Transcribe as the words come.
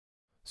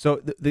So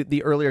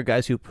the earlier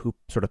guys who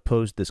sort of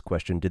posed this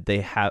question, did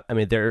they have? I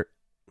mean,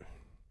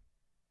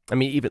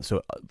 even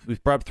so,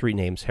 we've brought up three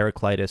names: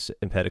 Heraclitus,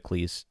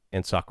 Empedocles,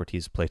 and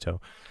Socrates, Plato.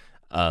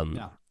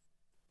 Yeah.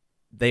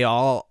 They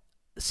all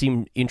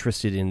seem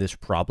interested in this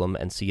problem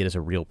and see it as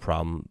a real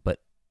problem,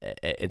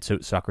 and so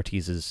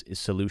Socrates'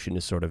 solution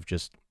is sort of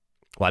just,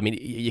 well, I mean,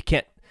 you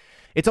can't.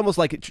 It's almost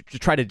like to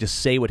try to just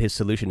say what his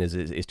solution is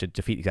to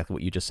defeat exactly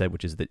what you just said,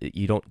 which is that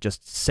you don't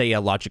just say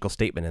a logical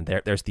statement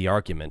and there's the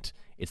argument.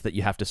 It's that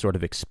you have to sort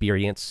of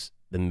experience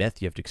the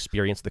myth. You have to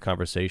experience the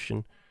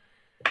conversation.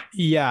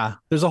 Yeah,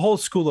 there's a whole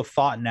school of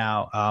thought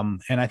now,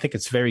 and I think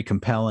it's very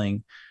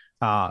compelling,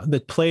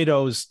 that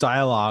Plato's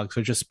dialogues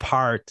are just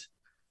part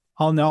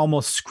on the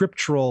almost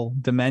scriptural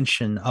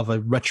dimension of a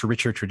much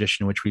richer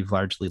tradition, which we've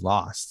largely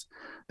lost.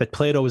 That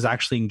Plato was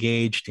actually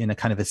engaged in a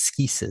kind of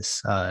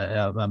ascesis,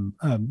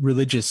 a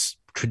religious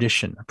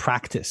tradition, a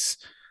practice,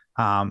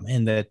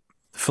 and that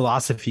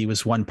philosophy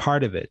was one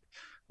part of it,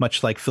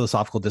 much like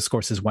philosophical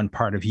discourse is one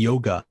part of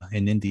yoga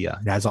in India.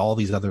 It has all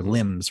these other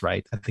limbs,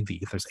 right? I think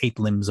there's 8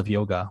 limbs of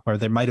yoga, or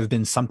there might have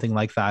been something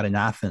like that in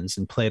Athens.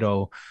 And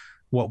Plato,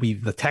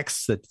 the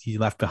texts that he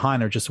left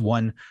behind are just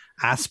one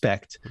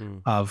aspect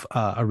of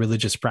a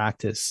religious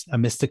practice, a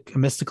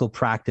mystical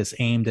practice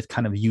aimed at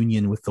kind of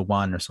union with the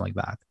one or something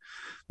like that.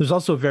 There's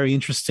also a very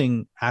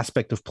interesting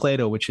aspect of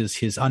Plato, which is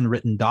his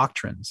unwritten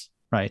doctrines,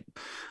 right?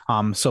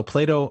 So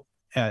Plato,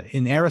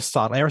 in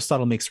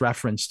Aristotle makes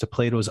reference to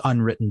Plato's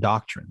unwritten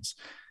doctrines.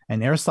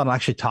 And Aristotle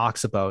actually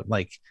talks about,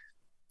 like,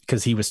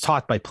 because he was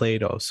taught by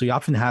Plato. So he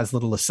often has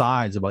little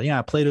asides about,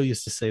 yeah, Plato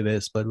used to say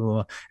this, but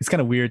it's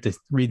kind of weird to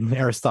read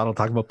Aristotle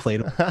talk about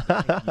Plato.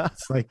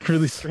 It's like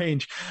really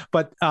strange.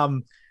 But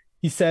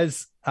he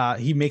says,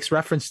 he makes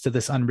reference to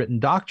this unwritten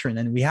doctrine.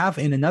 And we have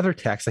in another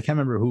text, I can't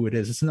remember who it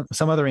is, it's in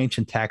some other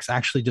ancient text,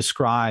 actually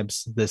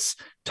describes this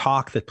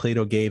talk that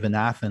Plato gave in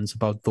Athens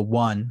about the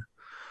one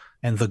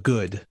and the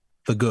good.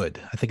 The good.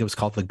 I think it was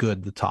called The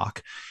Good, the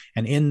talk.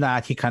 And in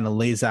that, he kind of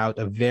lays out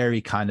a very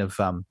kind of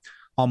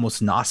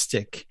almost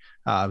Gnostic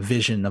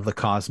vision of the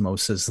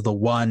cosmos as the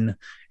one,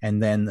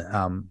 and then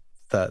the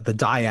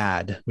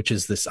dyad, which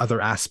is this other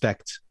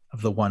aspect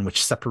of the one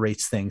which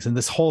separates things. And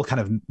this whole kind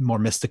of more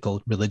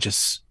mystical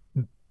religious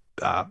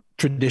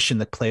tradition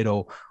that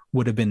Plato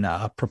would have been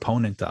a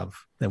proponent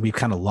of, that we've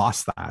kind of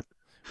lost that.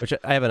 Which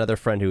I have another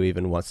friend who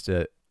even wants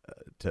to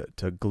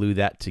glue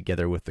that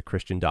together with the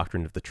Christian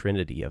doctrine of the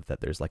Trinity, of that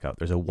there's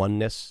a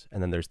oneness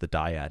and then there's the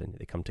dyad, and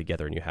they come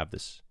together and you have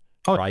this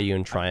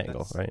triune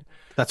triangle, right?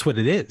 That's what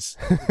it is.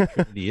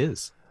 Trinity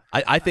is.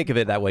 I think of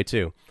it that way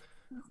too.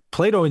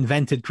 Plato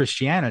invented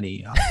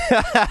Christianity.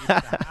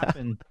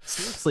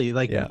 Seriously,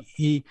 like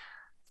he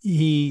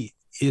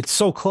it's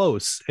so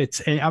close.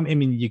 I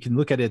mean, you can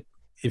look at it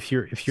if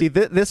you're see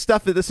this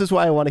stuff. This is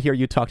why I want to hear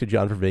you talk to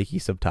John Vervaeke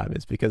sometime,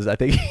 is because I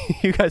think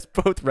you guys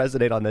both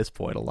resonate on this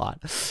point a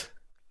lot.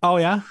 Oh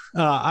yeah,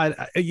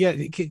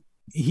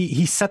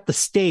 he set the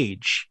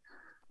stage,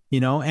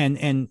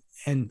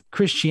 and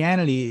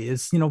Christianity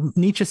is,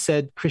 Nietzsche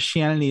said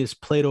Christianity is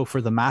Plato for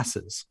the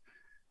masses.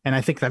 And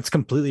I think that's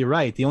completely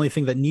right. The only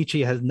thing that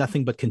Nietzsche has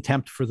nothing but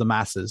contempt for the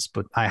masses,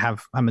 but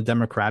I'm a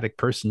democratic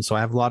person, so I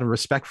have a lot of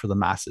respect for the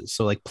masses.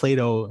 So like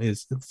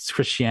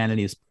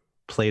Christianity is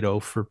Plato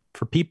for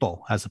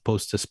people, as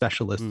opposed to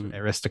specialists or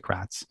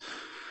aristocrats.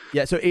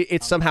 Yeah. So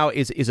it somehow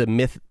is a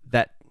myth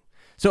that,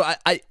 so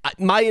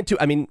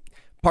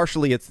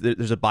partially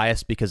there's a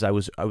bias because I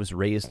was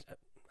raised,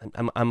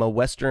 I'm a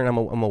Western, I'm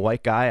a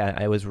white guy.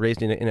 I was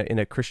raised in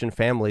a Christian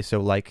family.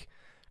 So like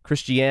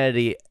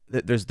Christianity,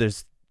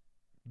 there's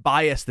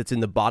bias that's in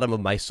the bottom of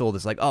my soul.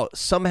 That's like, oh,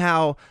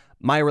 somehow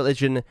my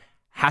religion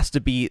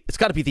it's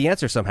got to be the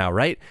answer somehow.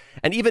 Right.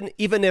 And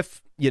even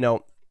if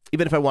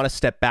I want to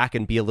step back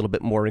and be a little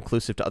bit more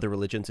inclusive to other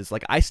religions, it's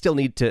like, I still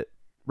need to,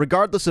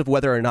 regardless of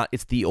whether or not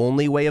it's the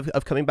only way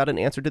of coming about an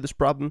answer to this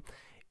problem,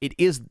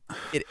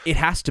 it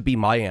has to be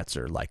my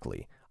answer.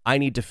 Likely, I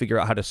need to figure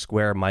out how to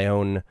square my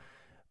own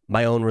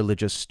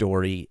religious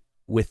story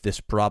with this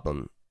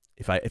problem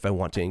if I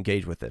want to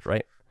engage with it,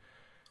 right?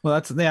 Well,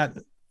 that's that.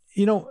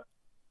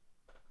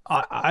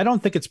 I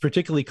don't think it's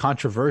particularly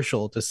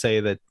controversial to say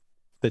that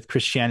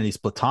Christianity is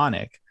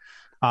Platonic.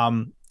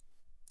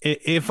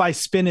 If I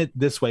spin it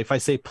this way, if I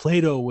say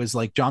Plato was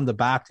like John the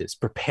Baptist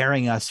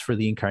preparing us for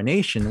the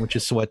incarnation, which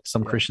is what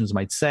some Christians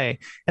might say,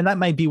 and that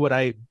might be what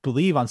I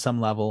believe on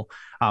some level,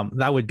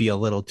 that would be a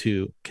little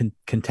too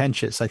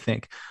contentious, I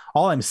think.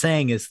 All I'm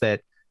saying is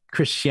that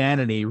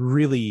Christianity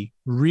really,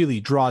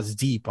 really draws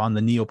deep on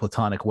the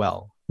Neoplatonic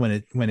well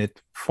when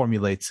it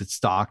formulates its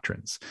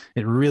doctrines.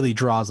 It really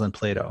draws on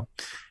Plato.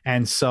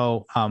 And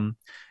so,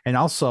 and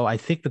also, I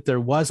think that there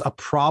was a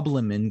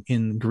problem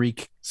in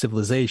Greek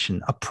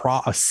civilization,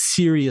 a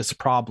serious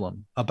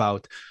problem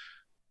about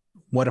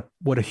what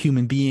a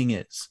human being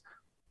is,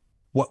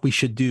 what we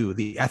should do,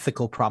 the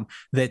ethical problem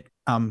that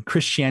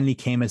Christianity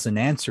came as an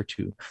answer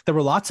to. There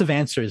were lots of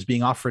answers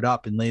being offered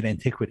up in late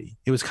antiquity.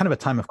 It was kind of a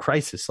time of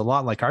crisis, a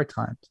lot like our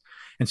times.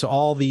 And so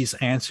all these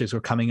answers were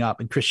coming up,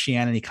 and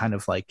Christianity kind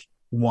of like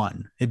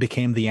won. It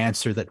became the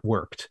answer that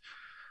worked.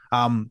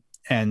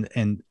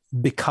 And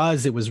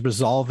because it was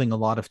resolving a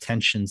lot of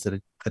tensions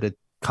that had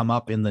come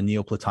up in the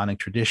Neoplatonic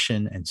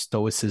tradition and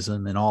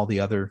Stoicism and all the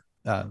other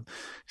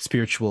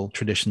spiritual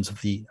traditions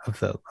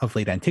of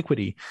late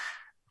antiquity,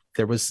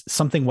 there was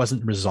something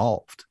wasn't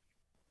resolved,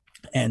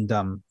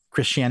 and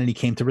Christianity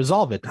came to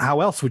resolve it.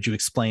 How else would you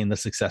explain the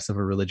success of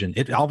a religion?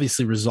 It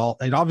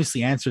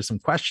obviously answers some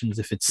questions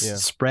if it's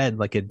spread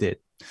like it did.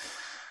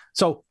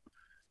 So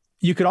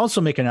you could also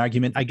make an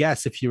argument, I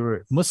guess, if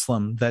you're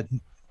Muslim, that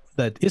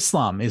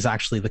Islam is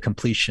actually the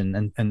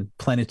completion and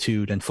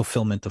plenitude and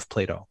fulfillment of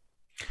Plato.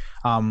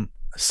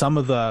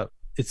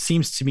 It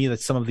seems to me that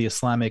some of the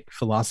Islamic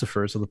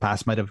philosophers of the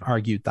past might have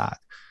argued that.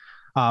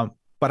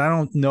 But I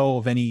don't know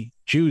of any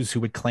Jews who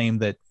would claim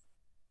that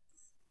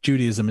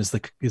Judaism is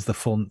the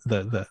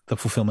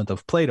fulfillment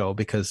of Plato,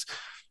 because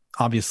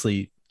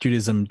obviously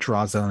Judaism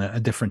draws on a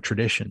different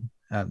tradition,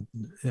 and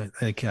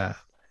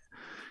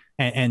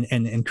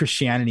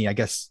Christianity, I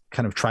guess,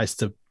 kind of tries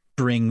to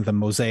bring the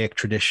Mosaic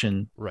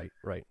tradition, right,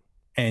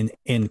 and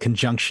in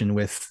conjunction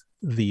with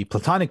the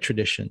Platonic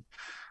tradition.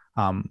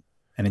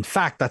 And in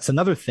fact, that's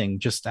another thing,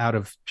 just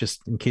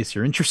in case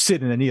you're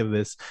interested in any of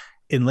this.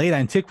 In late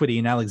antiquity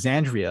in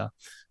Alexandria,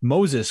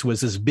 Moses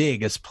was as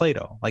big as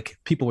Plato. Like,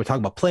 people were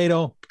talking about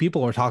Plato,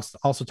 people were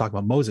also talking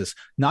about Moses,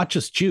 not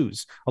just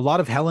Jews, a lot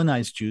of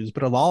Hellenized Jews,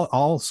 but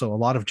also a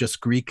lot of just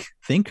Greek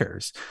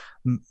thinkers.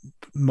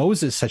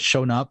 Moses had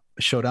showed up,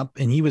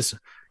 and he was,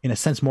 in a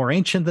sense, more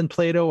ancient than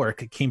Plato, or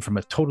came from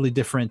a totally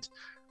different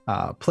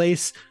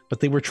place, but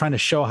they were trying to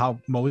show how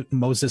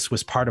Moses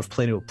was part of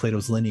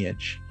Plato's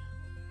lineage,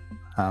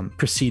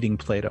 preceding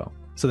Plato,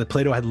 so that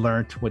Plato had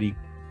learned what he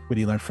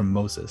learned from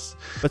Moses.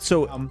 But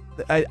so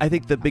I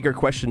think the bigger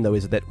question, though,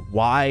 is that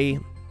why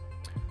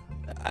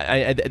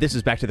this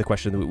is back to the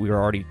question that we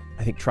were already,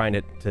 I think, trying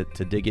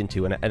to dig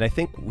into, and I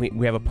think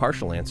we have a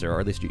partial answer, or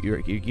at least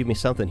you give me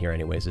something here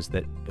anyways, is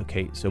that,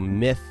 okay, so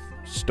myth,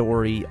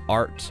 story,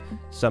 art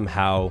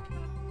somehow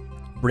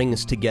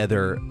brings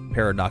together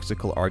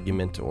paradoxical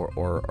argument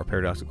or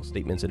paradoxical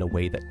statements in a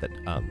way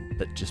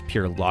that just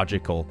pure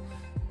logical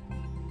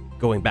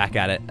going back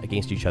at it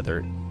against each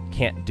other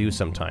can't do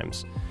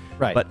sometimes.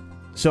 Right. But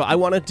so I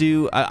want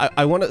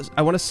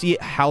to see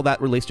how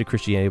that relates to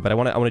Christianity, but I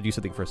want to do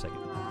something for a second.